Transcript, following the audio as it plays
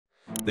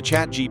The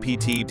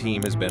ChatGPT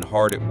team has been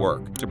hard at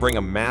work to bring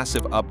a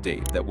massive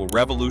update that will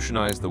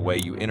revolutionize the way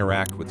you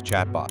interact with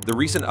chatbots. The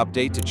recent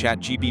update to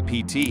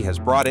ChatGPT has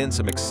brought in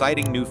some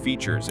exciting new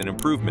features and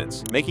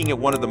improvements, making it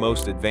one of the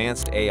most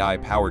advanced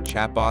AI-powered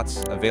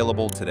chatbots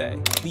available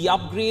today. The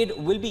upgrade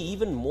will be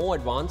even more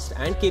advanced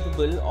and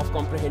capable of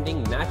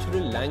comprehending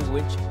natural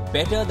language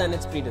better than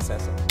its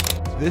predecessor.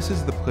 This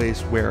is the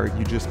place where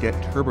you just get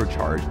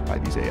turbocharged by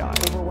these AI.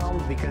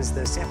 Overwhelmed because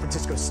the San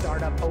Francisco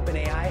startup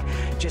OpenAI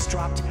just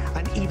dropped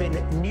an even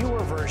newer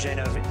version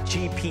of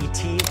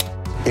GPT.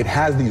 It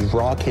has these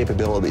raw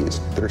capabilities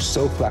that are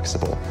so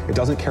flexible. It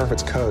doesn't care if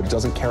it's code, it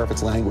doesn't care if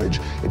it's language,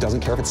 it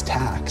doesn't care if it's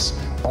tax.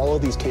 All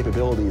of these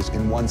capabilities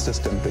in one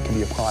system that can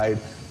be applied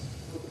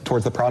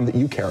towards the problem that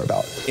you care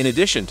about. In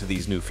addition to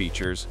these new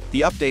features,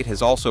 the update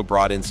has also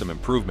brought in some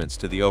improvements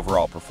to the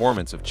overall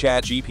performance of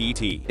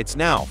ChatGPT. It's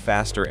now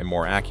faster and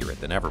more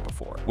accurate than ever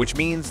before, which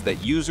means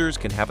that users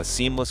can have a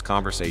seamless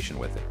conversation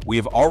with it. We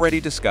have already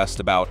discussed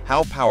about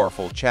how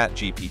powerful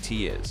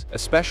ChatGPT is,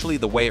 especially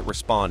the way it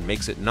responds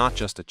makes it not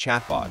just a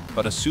chatbot,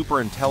 but a super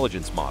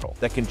intelligence model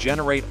that can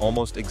generate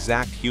almost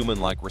exact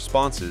human-like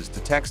responses to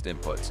text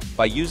inputs.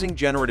 By using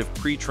generative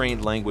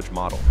pre-trained language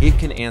model, it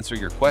can answer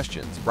your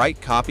questions,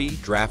 write copy,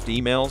 draft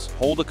emails,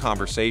 hold a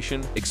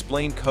conversation,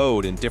 explain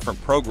code in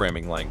different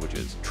programming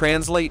languages,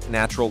 translate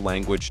natural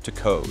language to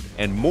code,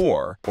 and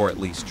more, or at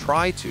least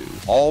try to,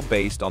 all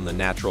based on the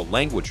natural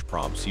language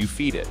prompts you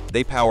feed it.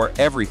 They power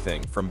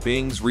everything from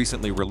Bing's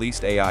recently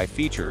released AI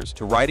features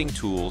to writing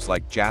tools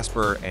like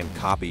Jasper and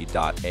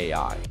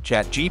Copy.ai.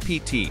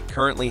 ChatGPT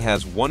currently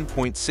has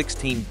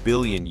 1.16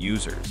 billion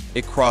users.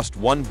 It crossed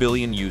 1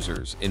 billion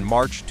users in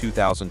March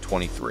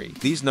 2023.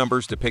 These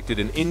numbers depicted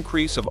an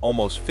increase of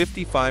almost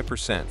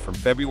 55% from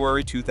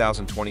February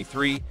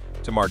 2023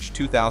 to March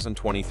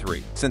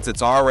 2023. Since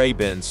it's already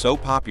been so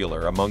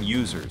popular among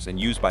users and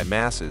used by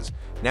masses,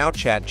 now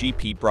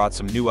ChatGPT brought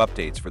some new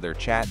updates for their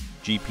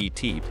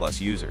ChatGPT Plus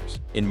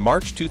users. In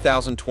March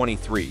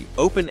 2023,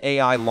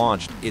 OpenAI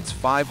launched its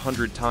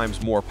 500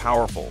 times more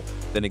powerful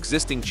than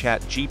existing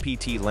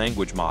ChatGPT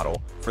language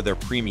model for their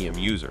premium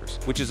users,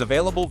 which is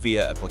available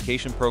via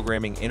application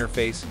programming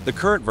interface. The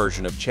current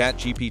version of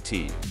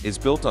ChatGPT is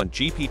built on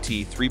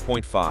GPT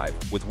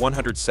 3.5 with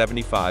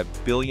 175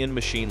 billion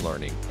machine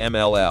learning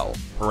 (MLL)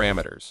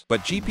 parameters,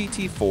 but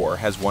GPT-4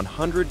 has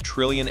 100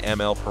 trillion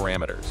ML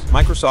parameters.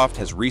 Microsoft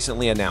has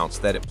recently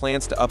announced that it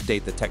plans to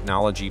update the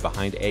technology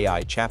behind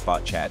AI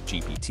chatbot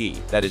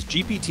ChatGPT, that is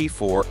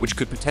GPT-4, which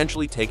could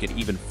potentially take it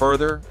even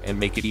further and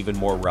make it even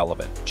more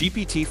relevant.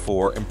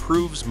 GPT-4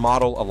 improves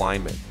model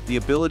alignment, the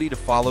ability to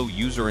follow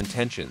user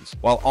intentions,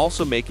 while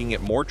also making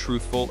it more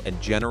truthful and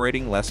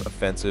generating less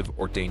offensive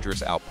or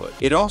dangerous output.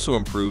 It also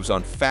improves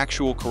on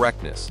factual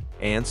correctness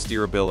and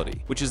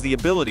steerability, which is the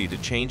ability to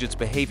change its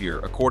behavior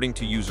according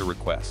to user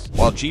requests.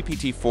 While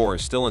GPT-4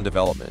 is still in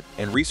development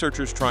and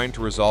researchers trying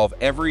to resolve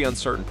every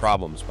uncertain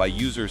problems by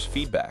users'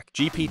 feedback,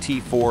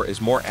 GPT-4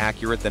 is more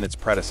accurate than its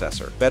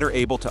predecessor, better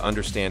able to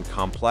understand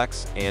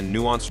complex and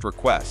nuanced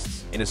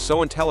requests, and is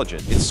so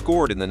intelligent it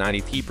scored in the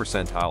 90th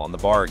percentile on the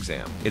bar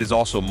exam. It is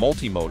also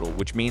multimodal,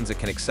 which means it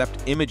can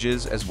accept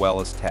images as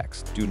well as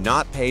text.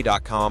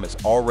 DoNotPay.com is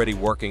already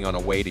working on a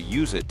way to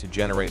use it to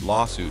generate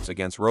lawsuits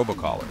against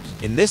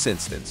robocallers. In this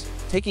instance,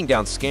 taking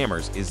down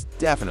scammers is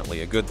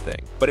definitely a good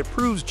thing, but it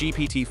proves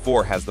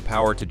GPT-4 has the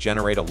power to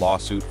generate a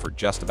lawsuit for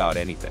just about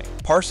anything.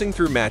 Parsing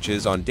through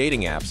matches on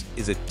dating apps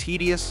is a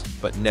tedious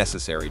but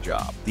necessary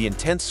job. The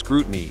intense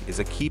scrutiny is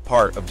a key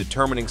part of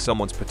determining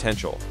someone's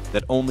potential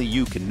that only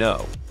you can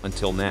know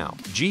until now.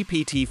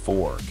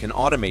 GPT-4 can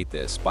automate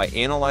this by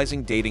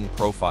analyzing dating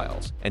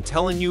profiles and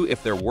telling you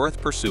if they're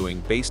worth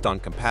pursuing based on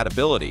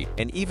compatibility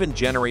and even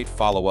generate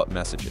follow-up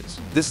messages.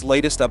 This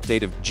latest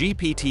update of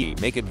GPT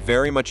make it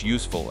very much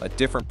useful at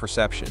different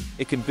perception.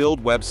 It can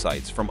build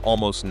websites from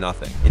almost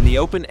nothing. In the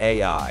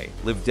OpenAI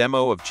live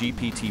demo of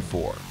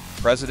GPT-4,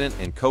 President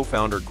and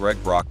co-founder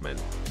Greg Brockman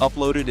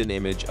uploaded an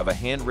image of a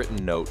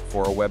handwritten note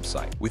for a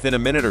website. Within a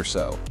minute or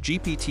so,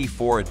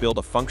 GPT-4 had built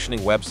a functioning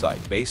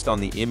website based on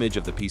the image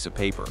of the piece of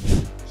paper.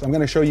 So I'm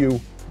going to show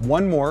you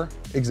one more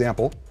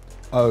example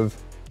of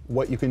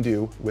what you can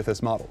do with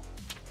this model.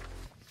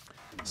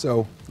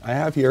 So I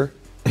have here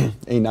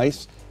a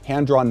nice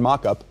hand-drawn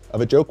mock-up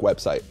of a joke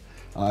website.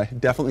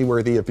 Definitely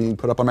worthy of being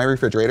put up on my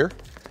refrigerator.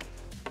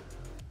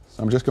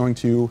 So I'm just going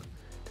to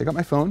take out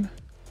my phone,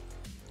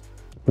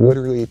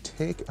 literally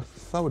take a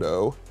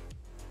photo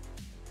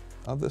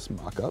of this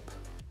mock-up,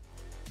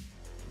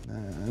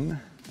 then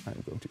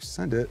I'm going to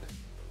send it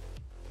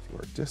to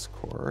our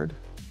Discord.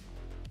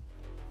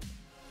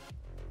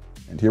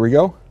 And here we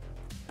go.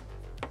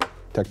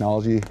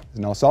 Technology is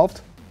now solved.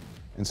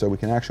 And so we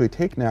can actually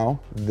take now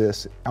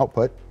this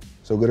output.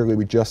 So literally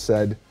we just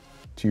said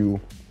to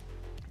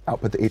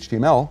output the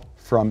HTML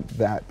from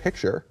that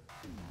picture.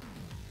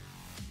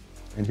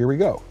 And here we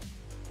go.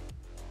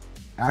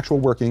 Actual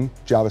working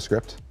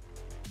JavaScript,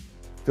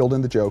 filled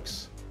in the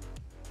jokes.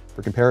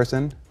 For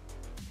comparison,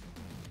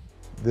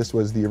 this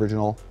was the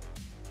original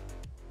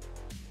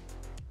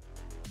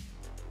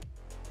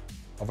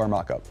of our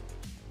mockup.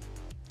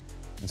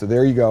 And so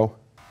there you go,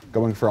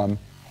 going from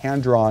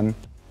hand-drawn,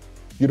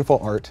 beautiful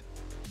art,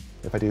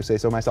 if I do say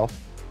so myself,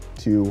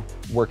 to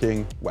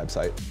working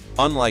website.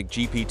 Unlike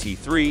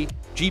GPT-3,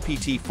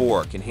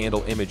 GPT-4 can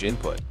handle image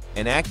input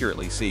and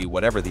accurately see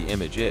whatever the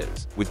image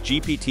is. With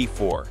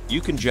GPT-4,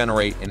 you can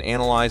generate and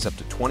analyze up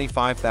to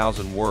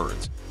 25,000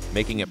 words,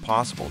 making it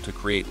possible to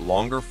create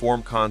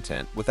longer-form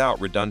content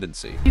without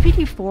redundancy.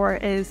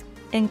 GPT-4 is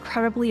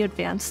incredibly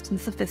advanced and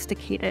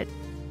sophisticated.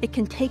 It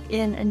can take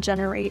in and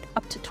generate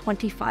up to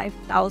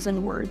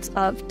 25,000 words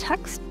of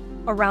text,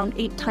 around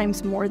 8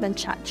 times more than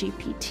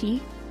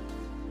ChatGPT.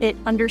 It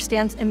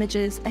understands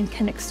images and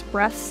can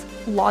express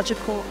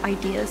logical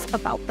ideas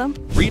about them.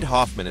 Reid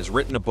Hoffman has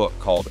written a book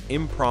called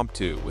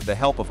Impromptu with the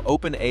help of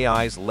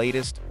OpenAI's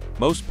latest,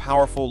 most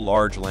powerful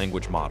large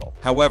language model.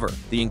 However,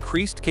 the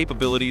increased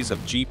capabilities of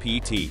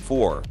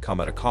GPT-4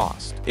 come at a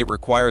cost. It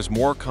requires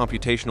more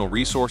computational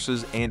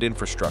resources and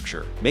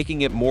infrastructure,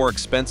 making it more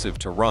expensive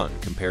to run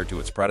compared to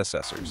its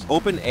predecessors.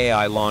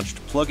 OpenAI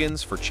launched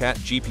plugins for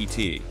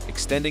ChatGPT,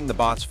 extending the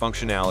bot's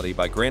functionality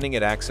by granting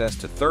it access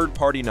to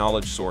third-party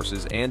knowledge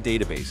sources and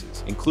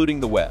databases,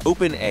 including the web.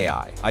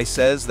 OpenAI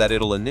says that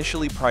it'll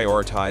initially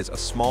prioritize a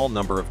small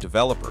number of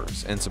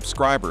developers and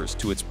subscribers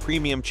to its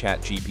premium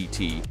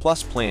ChatGPT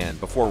Plus plan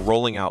before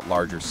rolling out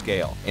larger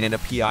scale. And in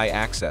API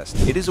access,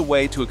 it is a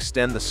way to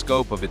extend the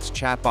scope of its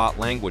chatbot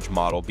language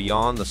model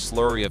beyond the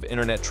slurry of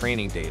internet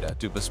training data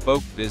to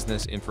bespoke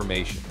business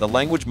information. The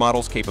language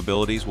model's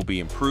capabilities will be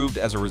improved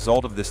as a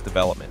result of this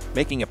development,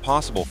 making it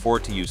possible for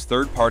it to use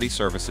third-party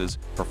services,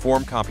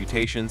 perform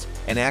computations,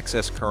 and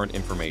access current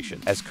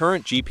information. As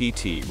current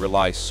GPT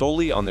relies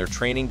solely on their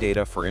training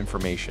data for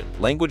information,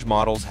 language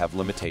models have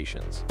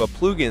limitations, but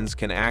plugins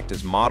can act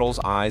as models'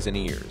 eyes and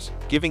ears,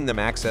 giving them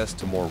access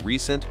to more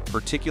recent,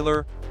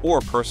 particular, or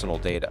personal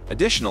data.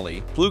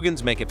 Additionally,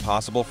 plugins make it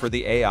possible for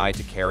the AI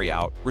to carry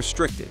out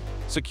restricted,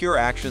 secure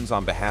actions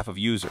on behalf of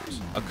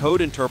users. A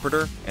code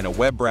interpreter and a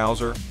web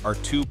browser are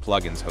 2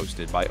 plugins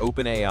hosted by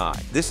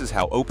OpenAI. This is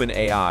how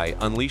OpenAI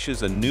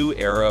unleashes a new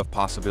era of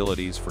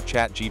possibilities for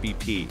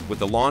ChatGPT with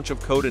the launch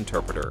of Code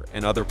Interpreter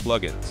and other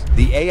plugins.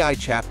 The AI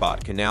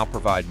chatbot can now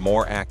provide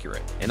more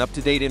accurate and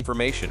up-to-date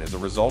information as a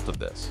result of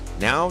this.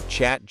 Now,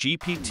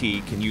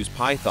 ChatGPT can use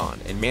Python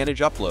and manage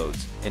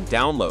uploads and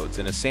downloads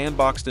in a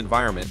sandboxed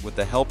environment with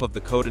the help of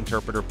the Code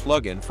Interpreter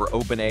plugin for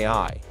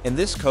OpenAI. And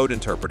this Code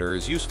Interpreter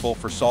is useful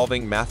for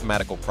solving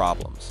mathematical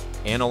problems,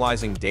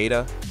 analyzing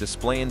data,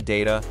 displaying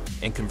data,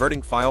 and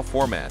converting file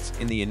formats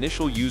in the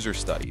initial user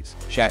studies.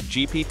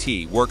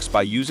 ChatGPT works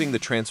by using the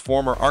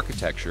transformer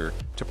architecture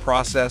to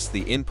process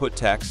the input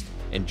text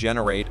and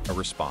generate a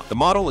response. The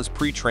model is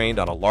pre-trained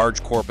on a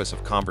large corpus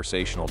of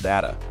conversational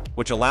data,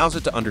 which allows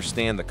it to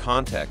understand the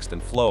context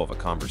and flow of a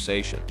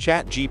conversation.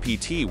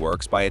 ChatGPT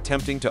works by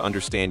attempting to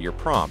understand your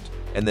prompt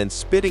and then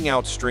spitting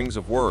out strings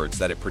of words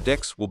that it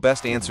predicts will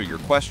best answer your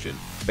question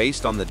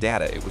based on the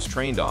data it was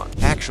trained on.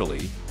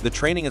 Actually, the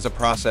training is a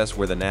process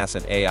where the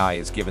nascent AI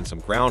is given some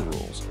ground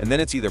rules, and then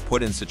it's either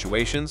put in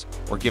situations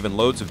or given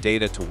loads of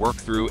data to work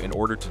through in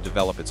order to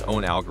develop its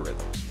own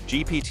algorithms.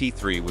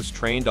 GPT-3 was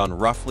trained on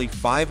roughly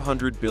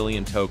 500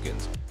 billion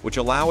tokens, which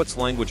allow its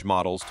language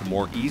models to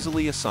more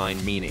easily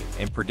assign meaning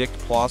and predict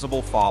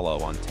plausible follow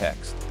on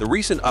text. The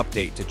recent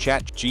update to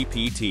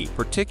ChatGPT,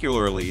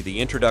 particularly the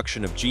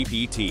introduction of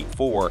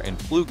GPT-4 and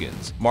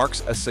plugins,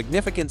 marks a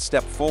significant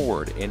step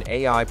forward in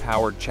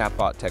AI-powered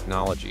chatbot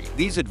technology.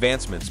 These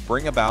advancements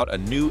bring about a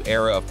new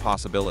era of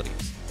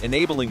possibilities,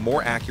 enabling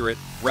more accurate,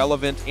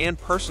 relevant, and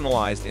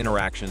personalized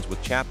interactions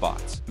with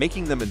chatbots,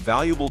 making them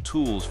invaluable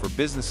tools for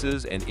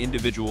businesses and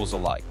individuals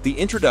alike. The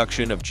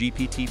introduction of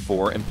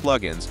GPT-4 and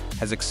plugins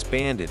has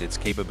expanded its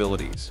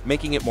capabilities,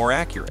 making it more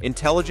accurate,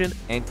 intelligent,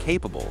 and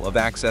capable of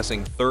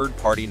accessing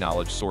third-party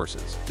knowledge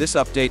sources. This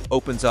update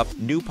opens up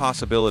new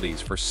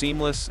possibilities for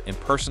seamless and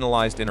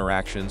personalized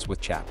interactions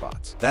with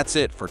chatbots. That's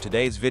it for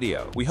today's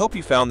video. We hope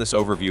you found this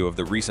overview of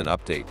the recent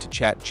update to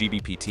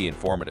ChatGPT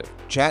informative.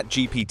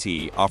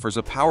 ChatGPT offers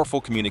a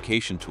powerful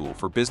communication tool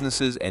for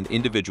businesses and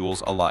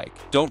individuals alike.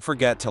 Don't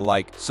forget to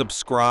like,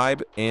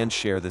 subscribe, and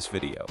share this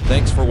video.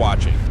 Thanks for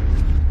watching.